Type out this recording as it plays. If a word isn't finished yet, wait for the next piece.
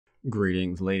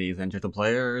Greetings, ladies and gentle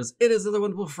players. It is another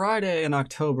wonderful Friday in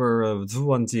October of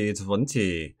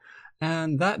 2020,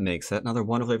 and that makes it another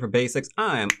wonderful day for basics.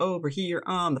 I'm over here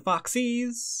on the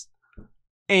Foxies,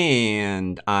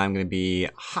 and I'm going to be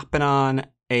hopping on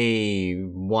a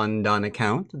one-done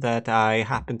account that I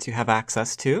happen to have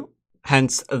access to,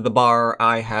 hence the bar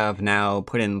I have now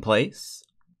put in place,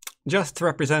 just to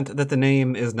represent that the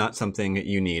name is not something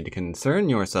you need to concern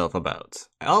yourself about.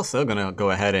 I'm also gonna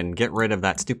go ahead and get rid of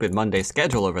that stupid Monday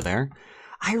schedule over there.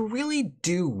 I really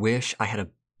do wish I had a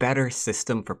better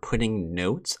system for putting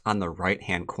notes on the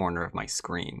right-hand corner of my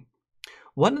screen.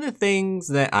 One of the things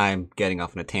that I'm getting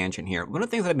off on a tangent here, one of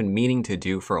the things that I've been meaning to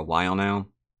do for a while now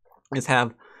is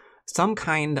have some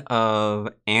kind of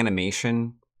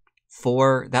animation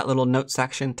for that little note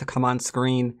section to come on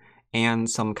screen, and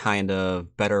some kind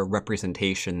of better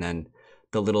representation than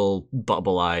the little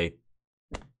bubble I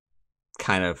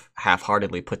kind of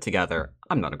half-heartedly put together.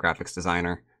 I'm not a graphics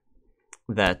designer.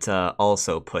 That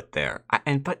also put there.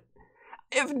 But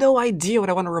I have no idea what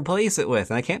I want to replace it with,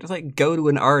 and I can't just like go to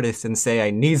an artist and say I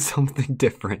need something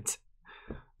different.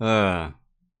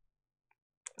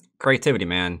 Creativity,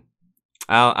 man.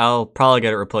 I'll probably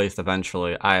get it replaced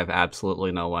eventually. I have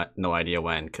absolutely no idea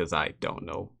when, because I don't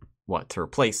know what to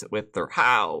replace it with or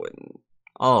how and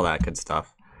all that good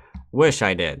stuff. Wish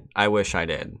I did. I wish I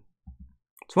did.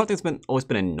 It's one thing that's always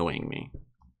been annoying me.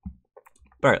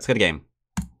 But alright, let's get a game.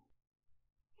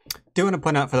 Do want to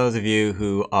point out for those of you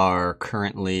who are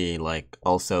currently like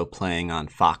also playing on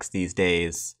Fox these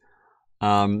days,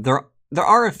 there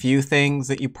are a few things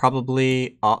that you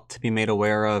probably ought to be made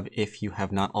aware of if you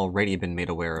have not already been made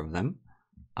aware of them.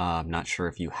 I'm not sure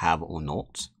if you have or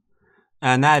not.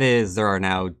 And that is, there are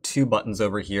now two buttons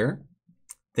over here.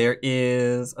 There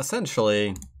is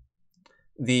essentially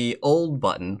the old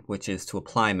button, which is to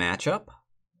apply matchup.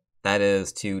 That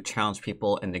is to challenge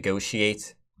people and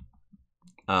negotiate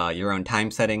your own time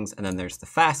settings. And then there's the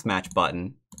fast match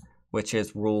button, which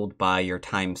is ruled by your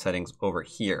time settings over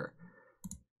here.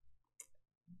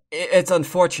 It's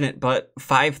unfortunate, but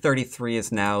 533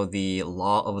 is now the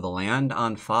law of the land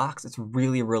on Fox. It's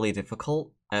really, really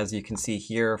difficult, as you can see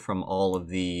here from all of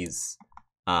these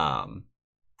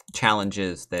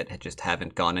challenges that just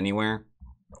haven't gone anywhere,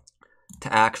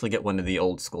 to actually get one of the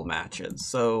old school matches.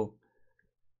 So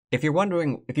if you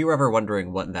were ever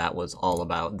wondering what that was all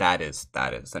about, that is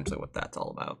essentially what that's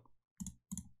all about.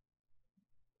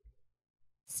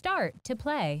 Start to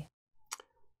play.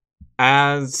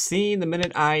 As seen, the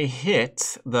minute I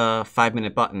hit the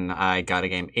 5-minute button, I got a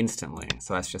game instantly.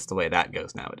 So that's just the way that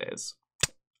goes nowadays.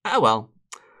 Ah well.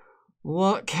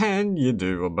 What can you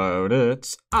do about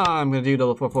it? I'm going to do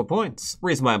double 4 points.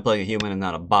 Reason why I'm playing a human and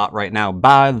not a bot right now,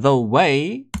 by the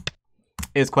way,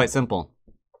 is quite simple.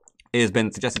 It has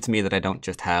been suggested to me that I don't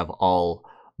just have all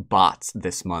bots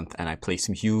this month and I play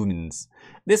some humans.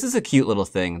 This is a cute little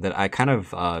thing that I kind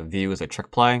of view as a trick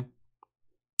play.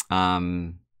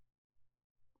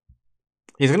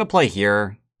 He's going to play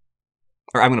here.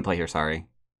 Or I'm going to play here, sorry.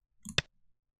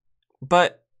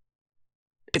 But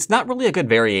it's not really a good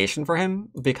variation for him,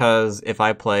 because if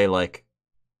I play, like,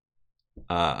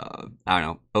 I don't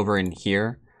know, over in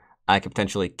here, I could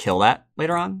potentially kill that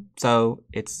later on. So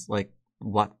it's like,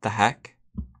 what the heck?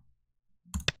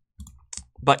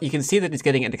 But you can see that he's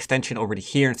getting an extension over to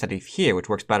here instead of here, which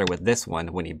works better with this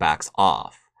one when he backs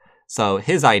off. So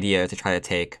his idea is to try to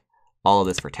take all of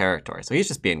this for territory. So he's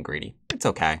just being greedy. It's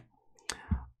okay.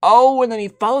 Oh, and then he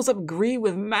follows up greed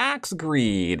with max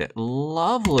greed.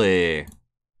 Lovely.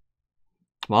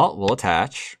 Well, we'll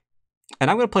attach. And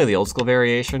I'm going to play the old school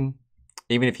variation.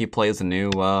 Even if he plays the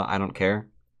new, I don't care.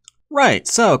 Right,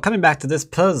 so coming back to this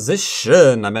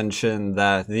position, I mentioned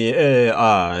that the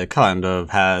AI kind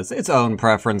of has its own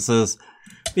preferences.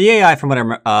 The AI, from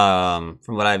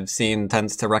what I've seen,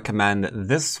 tends to recommend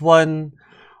this one,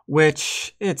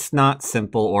 which it's not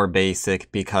simple or basic,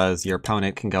 because your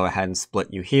opponent can go ahead and split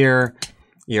you here.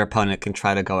 Your opponent can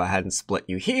try to go ahead and split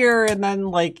you here, and then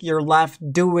like you're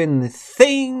left doing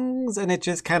things, and it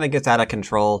just kind of gets out of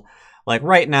control. Like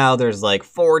right now, there's like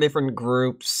 4 different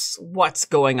groups. What's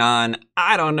going on?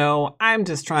 I don't know. I'm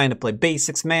just trying to play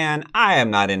basics, man. I am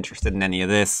not interested in any of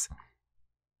this.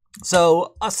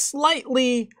 So a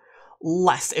slightly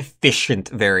less efficient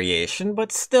variation,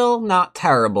 but still not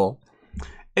terrible,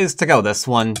 is to go this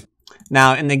one.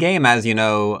 Now in the game, as you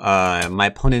know, my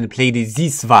opponent played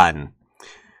this one.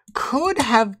 Could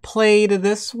have played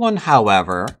this one,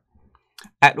 however,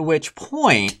 at which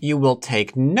point you will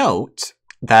take note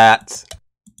that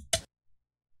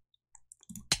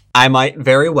I might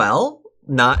very well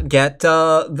not get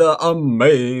the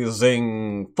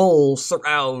amazing full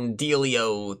surround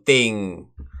dealio thing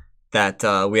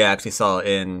that we actually saw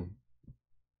in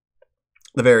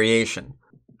the variation.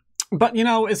 But, you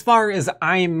know, as far as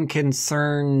I'm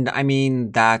concerned, I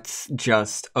mean, that's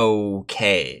just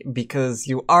okay, because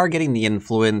you are getting the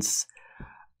influence.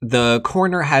 The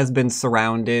corner has been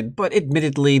surrounded, but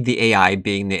admittedly, the AI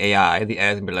being the AI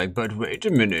can be like, but wait a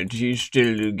minute, you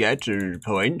still get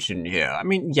points in here. I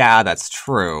mean, yeah, that's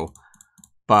true,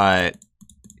 but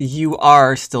you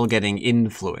are still getting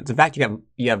influence. In fact,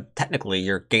 you have technically,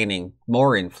 you're gaining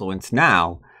more influence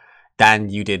now than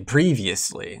you did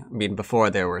previously. I mean,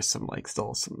 before there were some, like,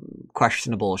 still some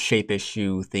questionable shape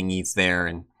issue thingies there,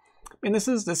 and I mean, this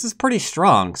is pretty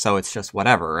strong, so it's just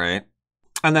whatever, right?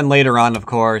 And then later on, of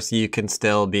course, you can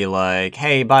still be like,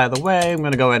 hey, by the way, I'm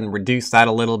gonna go ahead and reduce that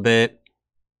a little bit.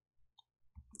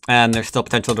 And there's still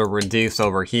potential to reduce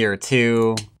over here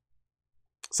too.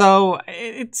 So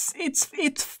it's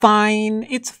fine,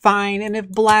 it's fine, and if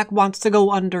black wants to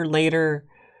go under later,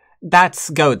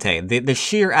 that's Gote. The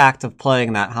sheer act of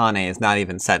playing that Hane is not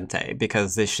even Sente,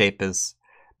 because this shape is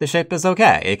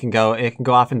okay. It can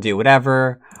go off and do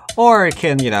whatever, or it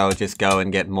can, you know, just go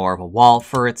and get more of a wall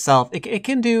for itself. It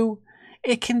can do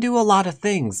a lot of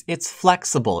things. It's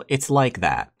flexible. It's like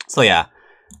that. So yeah,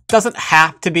 doesn't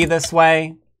have to be this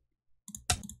way,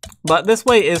 but this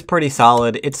way is pretty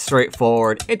solid. It's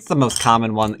straightforward. It's the most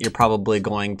common one that you're probably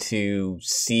going to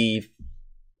see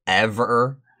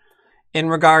ever in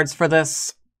regards for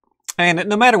this. And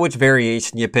no matter which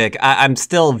variation you pick, I'm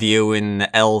still viewing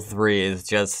L3 as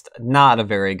just not a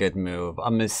very good move. A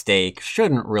mistake.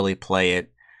 Shouldn't really play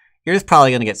it. You're just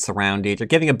probably going to get surrounded. You're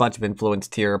giving a bunch of influence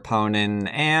to your opponent.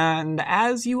 And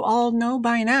as you all know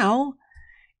by now,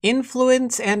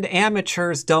 influence and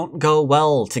amateurs don't go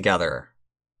well together.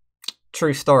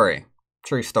 True story.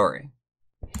 True story.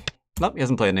 Nope, he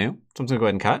hasn't played new. So I'm just going to go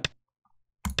ahead and cut.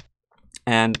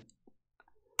 And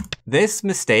this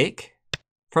mistake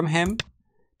from him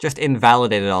just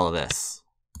invalidated all of this.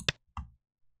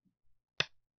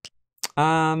 Do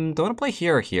I want to play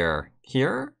here or here?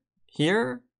 Here?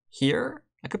 Here? Here?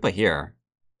 I could play here.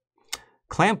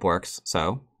 Clamp works,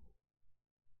 so.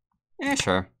 Yeah,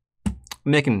 sure. I'm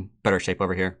making better shape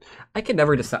over here. I can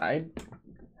never decide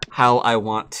how I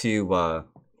want to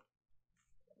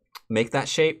make that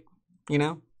shape, you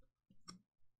know?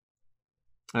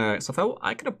 Alright, so if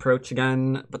I could approach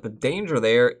again, but the danger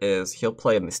there is he'll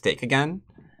play a mistake again,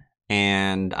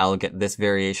 and I'll get this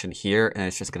variation here, and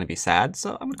it's just going to be sad,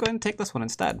 so I'm going to go ahead and take this one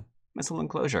instead. Nice little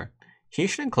enclosure. He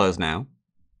should enclose now,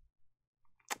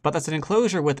 but that's an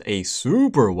enclosure with a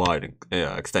super wide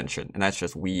extension, and that's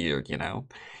just weird, you know?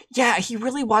 Yeah, he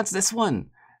really wants this one,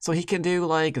 so he can do,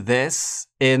 like, this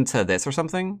into this or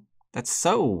something. That's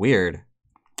so weird.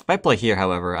 If I play here,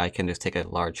 however, I can just take a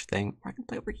large thing. Or I can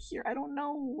play over here. I don't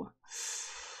know.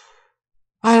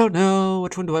 I don't know.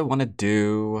 Which one do I want to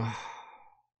do?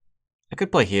 I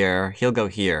could play here. He'll go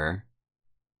here.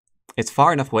 It's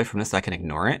far enough away from this that I can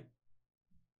ignore it.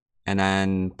 And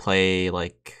then play,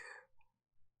 like...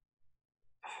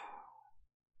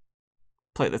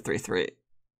 play the 3-3.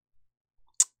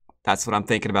 That's what I'm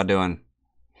thinking about doing.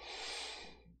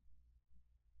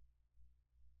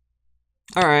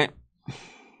 Alright.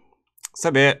 So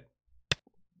be it.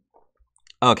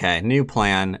 Okay, new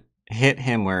plan. Hit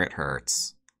him where it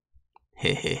hurts.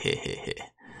 Hehehehe.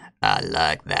 I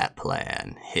like that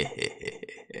plan.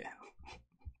 Hehehehe.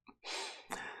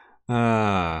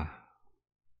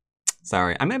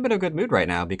 Sorry, I'm in a bit of a good mood right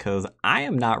now because I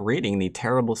am not reading the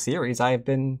terrible series I've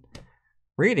been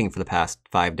reading for the past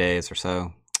 5 days or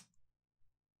so.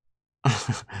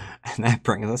 And that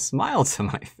brings a smile to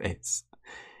my face.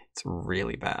 It's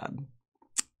really bad.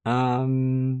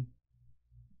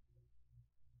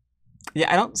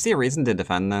 Yeah, I don't see a reason to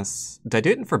defend this. Do I do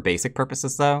it for basic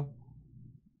purposes, though?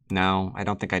 No, I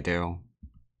don't think I do.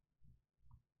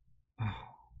 I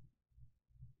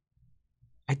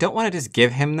don't want to just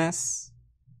give him this.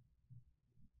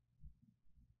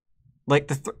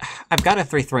 Like, I've got a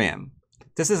 3-3-him.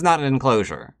 This is not an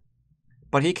enclosure.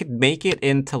 But he could make it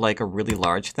into, like, a really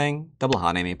large thing. Double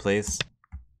Hane me, please.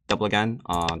 Double again?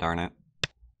 Aw, darn it.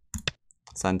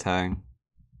 Sente.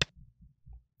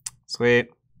 Sweet.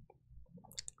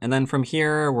 And then from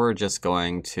here, we're just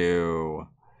going to...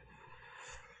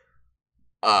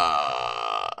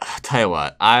 tell you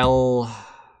what, I'll...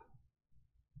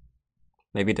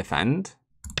 maybe defend?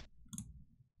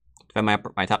 Defend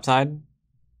my top side?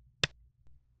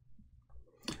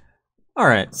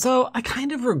 Alright, so I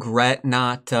kind of regret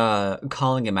not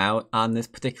calling him out on this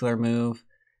particular move.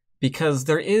 Because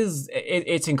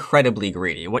it's incredibly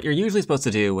greedy. What you're usually supposed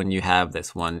to do when you have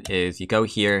this one is you go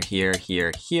here, here,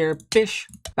 here, here, bish,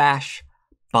 bash,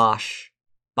 bosh,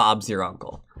 Bob's your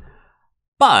uncle.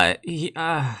 But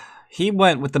he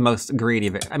went with the most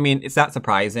greedy. I mean, it's not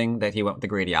surprising that he went with the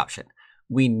greedy option.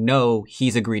 We know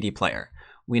he's a greedy player.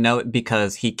 We know it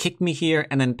because he kicked me here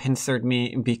and then pincered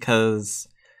me because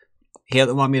he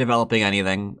doesn't want me developing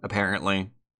anything, apparently.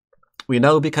 We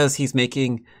know because he's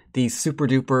making these super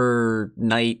duper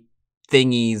knight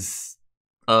thingies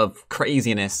of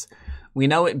craziness. We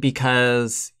know it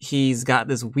because he's got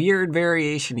this weird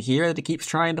variation here that he keeps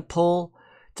trying to pull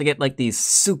to get like these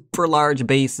super large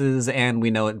bases, and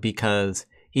we know it because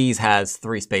he has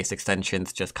 3 space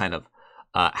extensions just kind of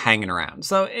hanging around.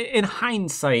 So in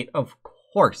hindsight, of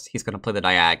course he's going to play the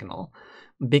diagonal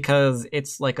because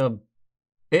it's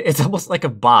almost like a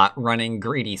bot running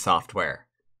greedy software,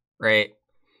 right?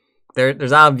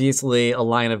 There's obviously a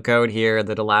line of code here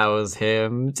that allows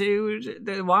him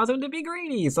that wants him to be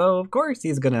greedy. So of course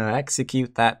he's going to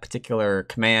execute that particular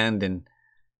command and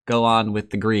go on with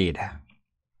the greed.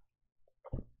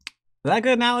 Is that a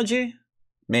good analogy?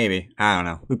 Maybe. I don't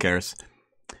know. Who cares?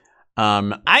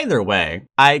 Either way,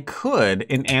 I could,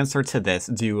 in answer to this,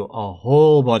 do a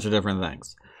whole bunch of different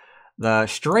things. The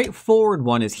straightforward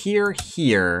one is here,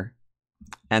 here,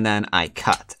 and then I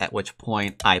cut, at which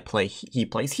point he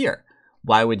plays here.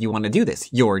 Why would you want to do this?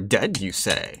 You're dead, you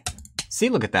say. See,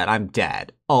 look at that. I'm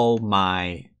dead. Oh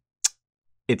my.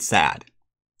 It's sad.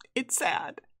 It's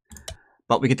sad.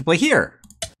 But we get to play here,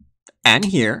 and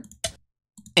here,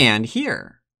 and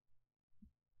here.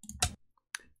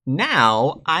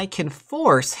 Now, I can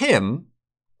force him...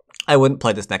 I wouldn't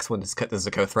play this next one, this is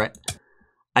a co-threat.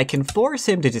 I can force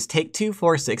him to just take 2,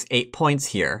 4, 6, 8 points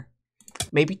here.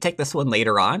 Maybe take this one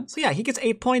later on. So yeah, he gets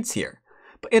 8 points here.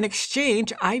 But in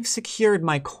exchange, I've secured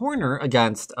my corner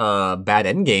against a bad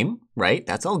endgame, right?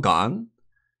 That's all gone.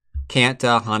 Can't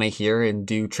Hana here and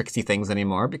do tricksy things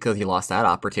anymore because he lost that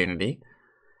opportunity.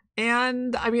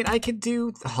 And, I mean, I could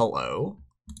do... Hello.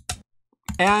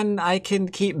 And I can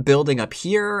keep building up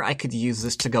here. I could use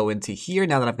this to go into here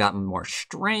now that I've gotten more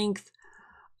strength.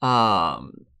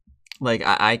 Like,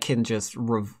 I can just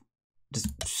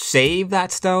save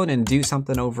that stone and do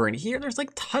something over in here. There's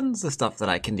like tons of stuff that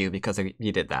I can do because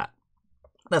you did that.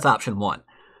 That's option 1.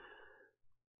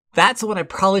 That's what I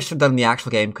probably should have done in the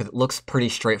actual game because it looks pretty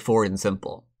straightforward and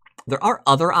simple. There are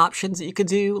other options that you could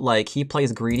do, like he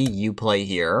plays greedy, you play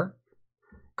here.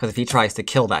 Because if he tries to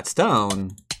kill that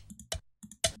stone,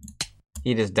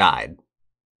 he just died.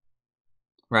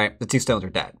 Right? The 2 stones are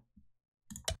dead.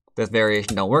 This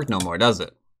variation don't work no more, does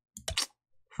it?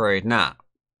 Afraid not.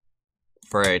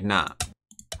 Afraid not.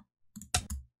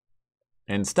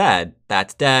 Instead,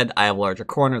 that's dead. I have a larger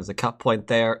corner. There's a cut point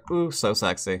there. Ooh, so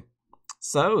sexy.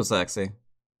 So sexy.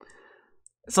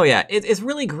 So yeah, it's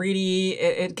really greedy.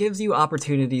 It gives you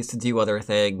opportunities to do other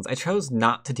things. I chose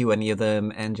not to do any of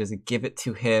them and just give it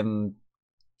to him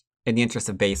in the interest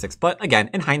of basics. But again,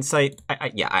 in hindsight, I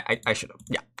should have.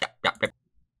 Yeah.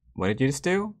 What did you just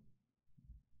do?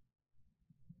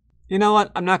 You know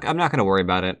what? I'm not gonna worry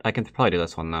about it. I can probably do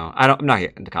this one though. I'm not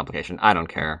here into complication. I don't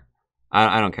care.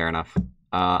 I don't care enough.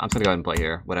 I'm just gonna go ahead and play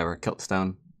here. Whatever. Kill the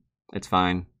stone. It's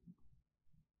fine.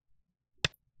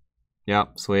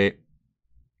 Yep, sweet.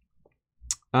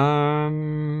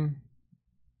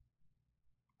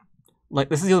 Like,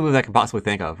 this is the only move I can possibly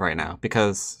think of right now,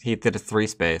 because he did a 3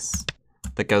 space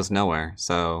that goes nowhere,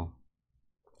 so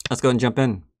let's go and jump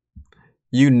in.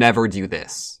 You never do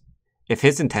this. If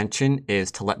his intention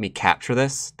is to let me capture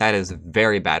this, that is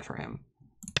very bad for him.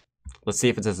 Let's see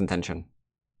if it's his intention.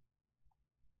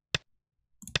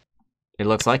 It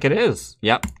looks like it is.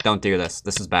 Yep, don't do this.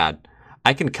 This is bad.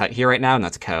 I can cut here right now, and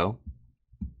that's co.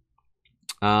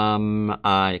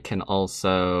 I can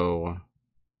also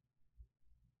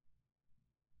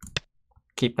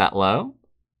keep that low.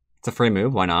 It's a free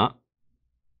move, why not?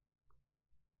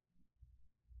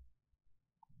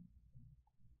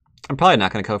 I'm probably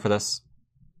not going to go for this.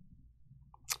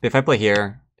 If I play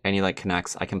here and he like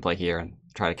connects, I can play here and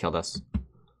try to kill this.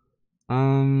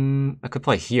 I could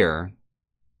play here.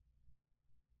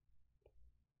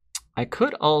 I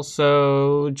could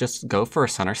also just go for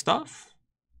center stuff.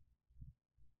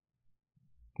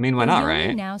 I mean, why not,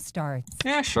 right? Now starts.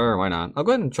 Yeah, sure, why not? I'll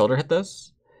go ahead and shoulder hit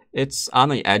this. It's on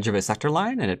the edge of a sector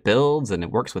line, and it builds, and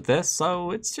it works with this, so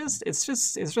it's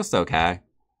just okay.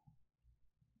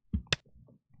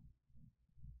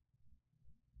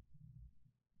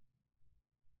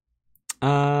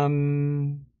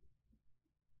 I'm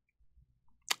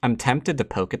tempted to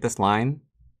poke at this line.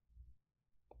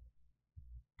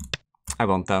 I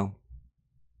won't, though.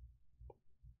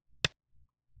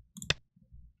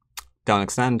 Don't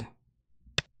extend.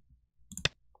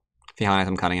 If he highlights,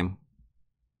 I'm cutting him.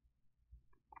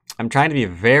 I'm trying to be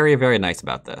very, very nice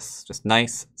about this. Just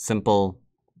nice, simple,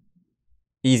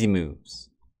 Easy moves.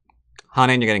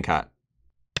 Hanan, you're getting cut.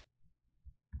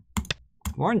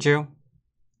 Warned you.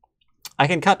 I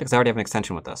can cut because I already have an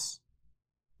extension with this.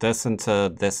 This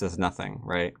into this is nothing,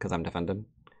 right? Because I'm defended.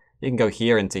 You can go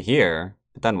here into here,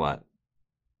 but then what?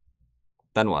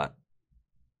 Then what?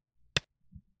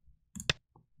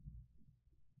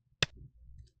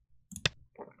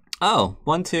 Oh,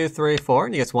 1, 2, 3, 4.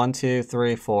 You guess 1, 2,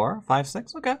 3, 4, 5,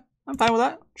 6. Okay, I'm fine with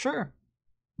that. Sure.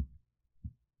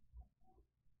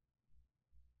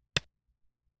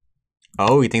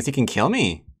 Oh, he thinks he can kill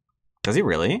me. Does he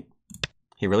really?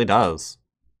 He really does.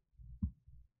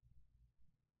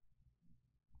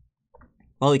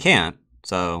 Well, he can't,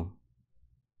 so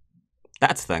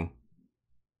that's the thing.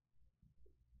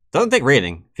 Doesn't take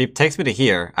rating. If he takes me to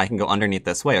here, I can go underneath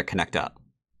this way or connect up,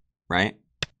 right?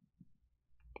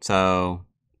 So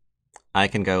I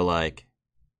can go like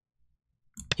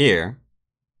here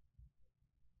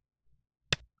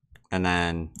and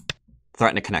then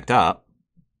threaten to connect up,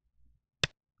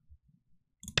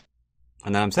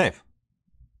 and then I'm safe.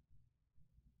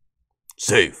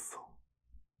 Safe.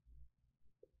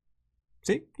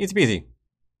 See? Easy peasy.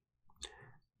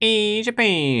 Easy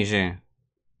peasy.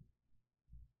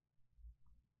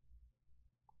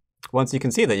 Once you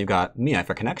can see that you've got Mia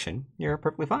for connection, you're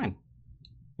perfectly fine.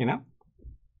 You know?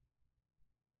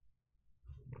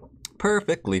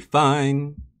 Perfectly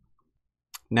fine.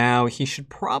 Now, he should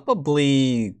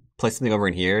probably place something over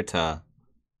in here to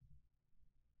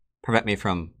prevent me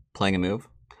from playing a move.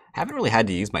 I haven't really had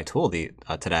to use my tool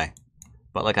today.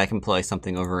 But like I can play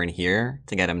something over in here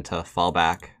to get him to fall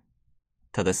back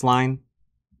to this line.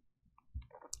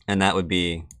 And that would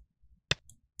be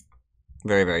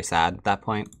very, very sad at that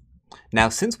point. Now,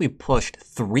 since we pushed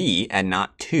 3 and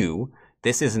not 2,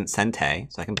 this isn't Sente,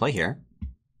 so I can play here.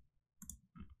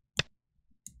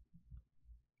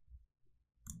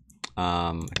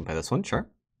 I can play this one, sure.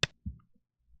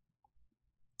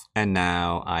 And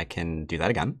now I can do that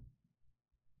again.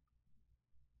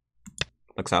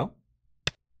 Like so.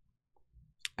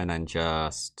 And then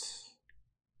just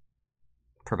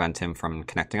prevent him from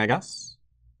connecting, I guess.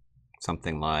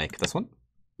 Something like this one.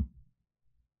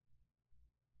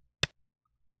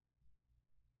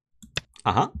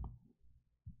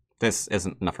 This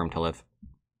isn't enough room to live.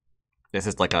 This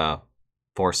is like a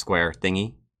 4 square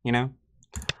thingy, you know?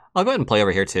 I'll go ahead and play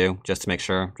over here too, just to make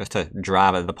sure, just to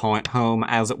drive the point home,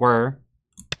 as it were.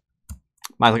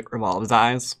 Might like revolve his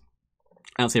eyes.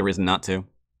 I don't see a reason not to.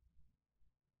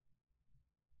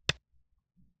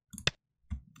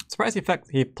 Surprised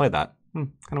he played that.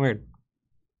 Kind of weird.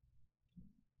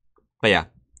 But yeah,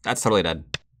 that's totally dead.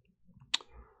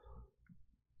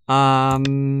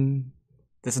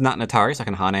 This is not an Atari, so I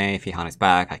can Hane. If he Hane's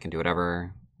back, I can do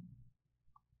whatever.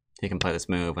 He can play this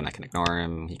move, and I can ignore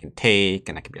him. He can take,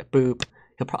 and I can be a boop.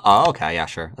 He'll oh, okay, yeah,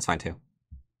 sure. That's fine too.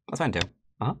 That's fine too.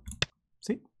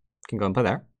 See? Can go and play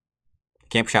there.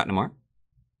 Can't push out anymore.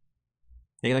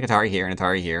 You can like Atari here and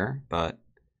Atari here, but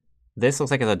this looks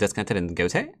like it's a disconnected in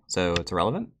Gote, so it's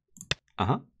irrelevant.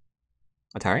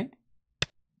 Atari.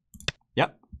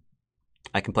 Yep.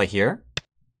 I can play here.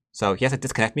 So he has to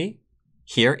disconnect me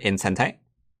here in Sente.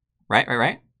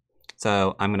 Right.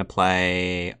 So I'm going to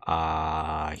play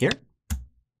here.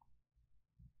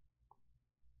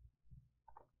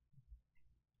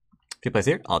 If he plays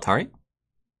here, I'll Atari.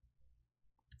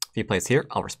 If he plays here,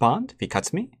 I'll respond. If he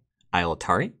cuts me, I'll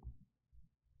Atari.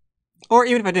 Or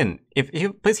even if I didn't, if he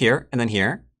plays here and then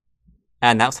here,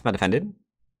 and that was undefended,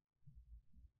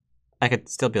 I could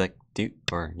still be like, dude,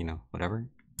 or, you know, whatever.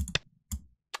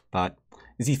 But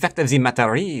the effect of the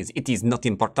materials, it is not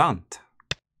important.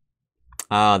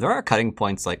 There are cutting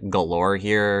points like galore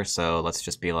here, so let's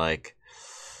just be like,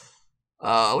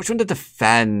 which one to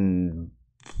defend?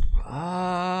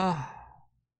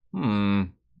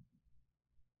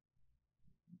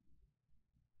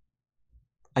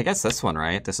 I guess this one,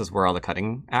 right? This is where all the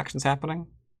cutting action's happening.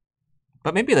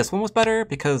 But maybe this one was better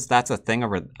because that's a thing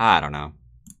over... I don't know.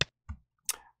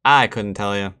 I couldn't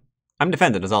tell you. I'm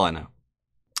defended is all I know.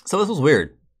 So this was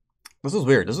weird. This was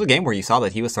weird. This was a game where you saw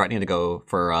that he was threatening to go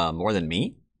for more than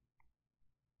me.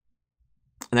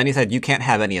 And then he said, you can't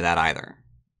have any of that either.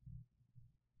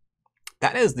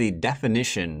 That is the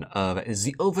definition of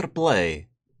the overplay,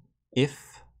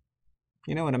 if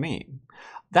you know what I mean.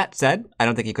 That said, I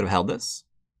don't think he could have held this.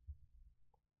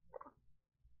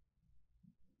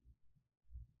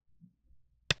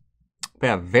 But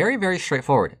yeah, very, very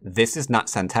straightforward. This is not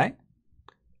Sente.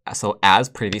 So as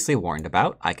previously warned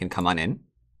about, I can come on in.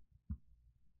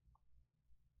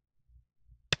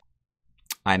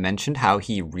 I mentioned how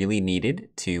he really needed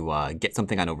to get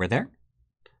something on over there.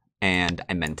 And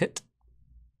I meant it.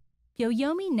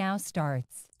 Yoyomi now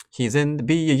starts. He's in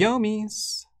the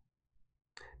Yoyomis.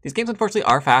 These games, unfortunately,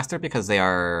 are faster because they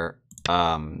are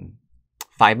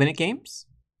 5-minute games.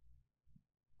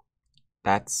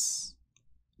 That's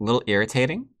a little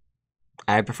irritating.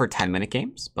 I prefer 10-minute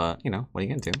games, but, you know, what are you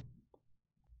going to do?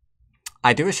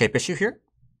 I do a shape issue here.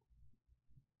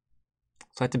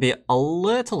 So I have to be a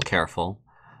little careful.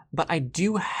 But I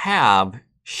do have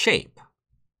shape.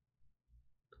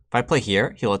 If I play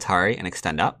here, he'll Atari and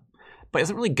extend up. But it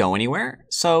doesn't really go anywhere,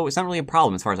 so it's not really a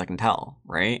problem as far as I can tell,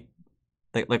 right?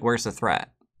 Like where's the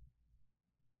threat?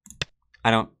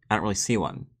 I don't really see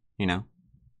one, you know?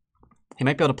 He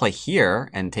might be able to play here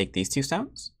and take these 2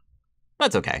 stones.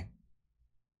 That's okay.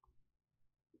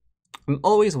 I'm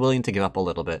always willing to give up a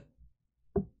little bit.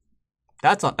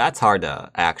 That's hard to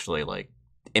actually like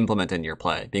implement in your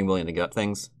play, being willing to give up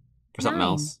things for something 9,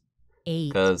 else. 8,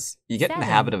 Because you get in the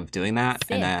 7, habit of doing that,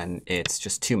 6. and then it's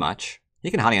just too much. You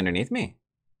can honey underneath me.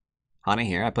 Honey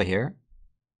here, I play here.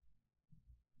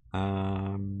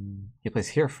 He plays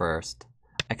here first.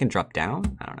 I can drop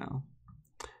down? I don't know.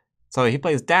 So he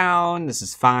plays down, this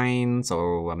is fine.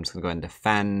 So I'm just gonna go ahead and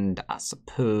defend, I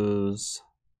suppose.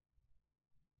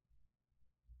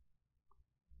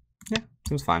 Yeah,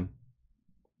 seems fine.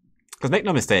 Because make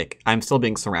no mistake, I'm still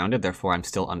being surrounded, therefore I'm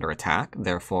still under attack,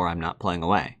 therefore I'm not playing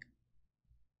away.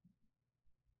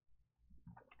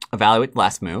 Evaluate the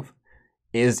last move.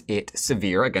 Is it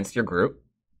severe against your group?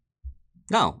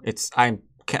 No, I'm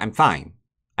fine.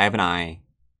 I have an eye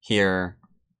here.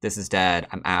 This is dead.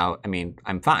 I'm out. I mean,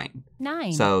 I'm fine.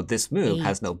 9. So this move 8,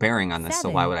 has no bearing on this,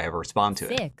 7, so why would I ever respond to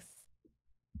 6. it?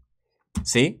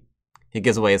 See? He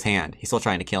gives away his hand. He's still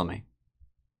trying to kill me.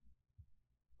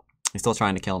 He's still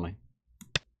trying to kill me.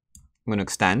 I'm going to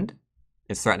extend.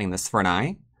 It's threatening this for an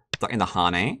eye. Threatening the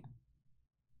Hane.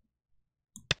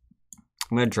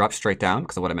 I'm going to drop straight down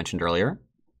because of what I mentioned earlier.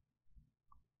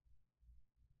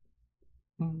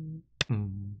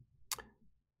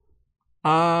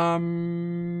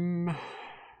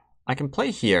 I can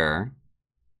play here.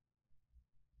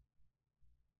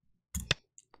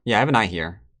 Yeah, I have an eye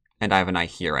here. And I have an eye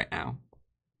here right now.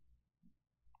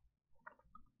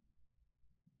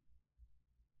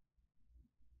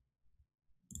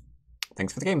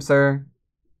 Thanks for the game, sir.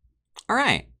 All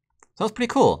right. So that was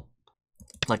pretty cool.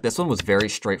 Like, this one was very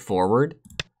straightforward.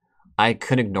 I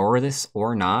could ignore this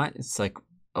or not. It's like,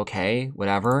 okay,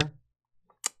 whatever.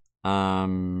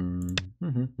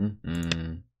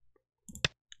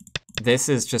 This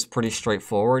is just pretty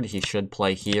straightforward. He should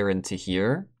play here into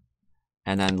here.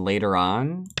 And then later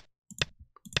on,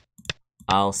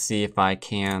 I'll see if I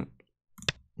can't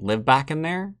live back in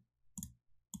there.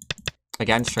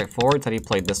 Again, straightforward, said he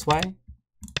played this way.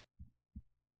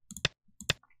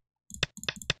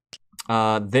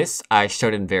 This I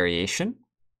showed in variation.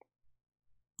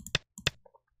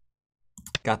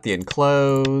 Got the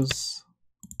enclose.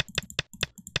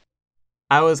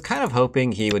 I was kind of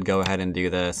hoping he would go ahead and do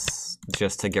this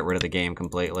just to get rid of the game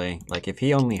completely. Like, if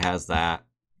he only has that,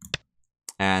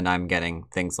 and I'm getting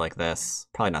things like this.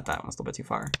 Probably not that one, it's a little bit too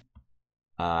far.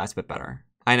 That's a bit better.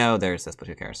 I know there's this, but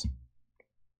who cares?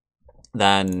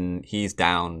 Then he's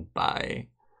down by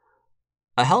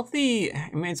a healthy, I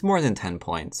mean, it's more than 10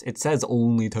 points. It says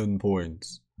only 10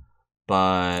 points,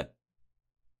 but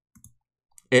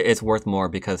it's worth more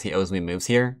because he owes me moves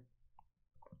here.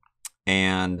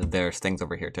 And there's things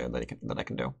over here too that I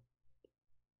can do.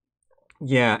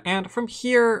 Yeah, and from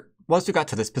here, once we got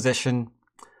to this position,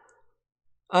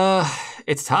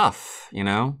 it's tough, you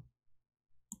know?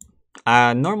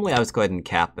 Normally I would go ahead and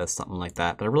cap this, something like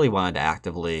that, but I really wanted to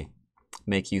actively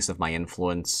make use of my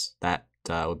influence. That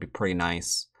would be pretty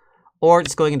nice. Or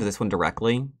just going into this one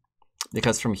directly,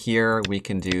 because from here we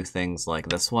can do things like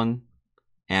this one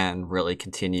and really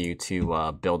continue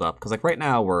to build up. Because like right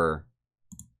now we're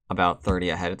about 30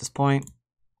 ahead at this point.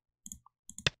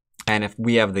 And if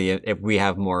we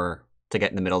have more to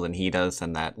get in the middle than he does,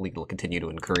 then that lead will continue to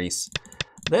increase.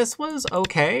 This was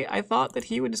okay. I thought that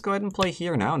he would just go ahead and play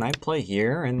here now, and I'd play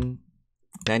here, and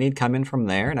then he'd come in from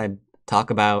there, and I'd talk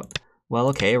about, well,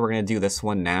 okay, we're going to do this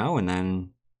one now, and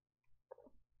then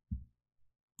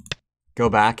go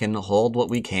back and hold what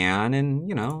we can, and,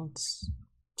 you know, it's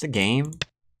a game.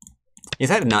 He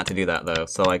decided not to do that, though,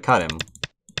 so I cut him.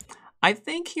 I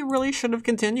think he really should have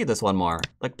continued this one more.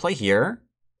 Like, play here,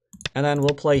 and then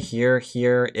we'll play here,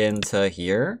 here, into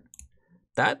here.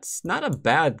 That's not a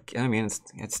bad, I mean,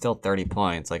 it's still 30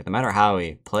 points. Like, no matter how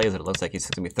he plays it, it looks like he's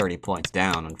going to be 30 points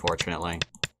down, unfortunately.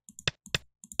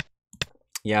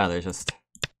 Yeah, there's just,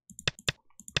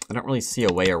 I don't really see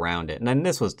a way around it. And then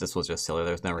this was just silly.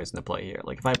 There's no reason to play here.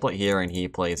 Like, if I play here and he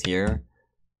plays here,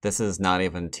 This is not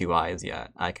even 2 eyes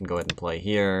yet. I can go ahead and play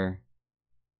here.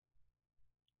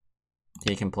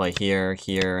 He can play here,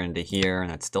 here, and to here,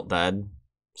 and it's still dead.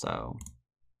 So,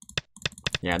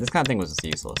 yeah, this kind of thing was just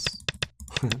useless.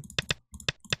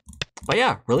 But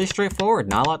yeah, really straightforward.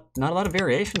 Not a lot of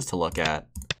variations to look at.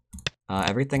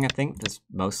 Everything I think just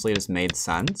mostly just made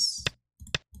sense.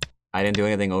 I didn't do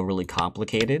anything overly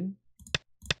complicated.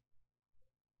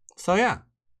 So yeah,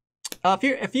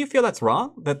 if you feel that's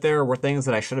wrong, that there were things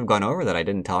that I should have gone over that I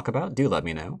didn't talk about, do let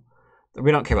me know.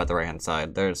 We don't care about the right hand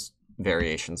side. There's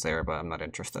variations there, but I'm not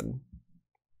interested.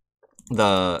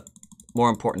 The more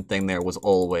important thing there was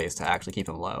always to actually keep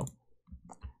him low.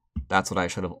 That's what I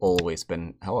should have always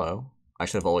been. Hello. I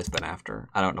should have always been after.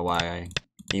 I don't know why I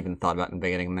even thought about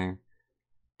invading there.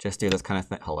 Just do this kind of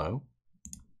thing. Hello.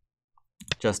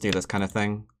 Just do this kind of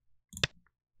thing.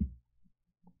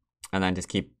 And then just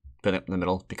keep it in the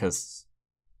middle because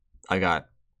I got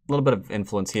a little bit of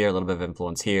influence here, a little bit of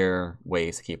influence here,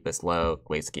 ways to keep this low,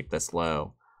 ways to keep this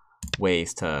low,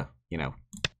 ways to, you know,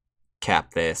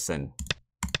 cap this and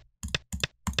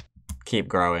keep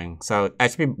growing. So I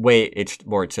should be way itched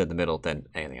more to the middle than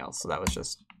anything else. So that was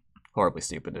just horribly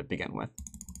stupid to begin with.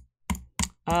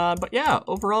 But yeah,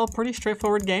 overall, pretty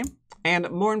straightforward game.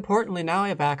 And more importantly, now I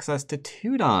have access to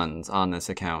 2 Dons on this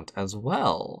account as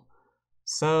well.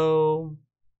 So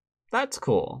that's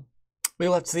cool.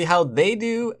 We'll have to see how they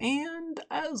do. And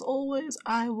as always,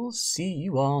 I will see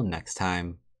you all next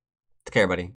time. Take care, buddy.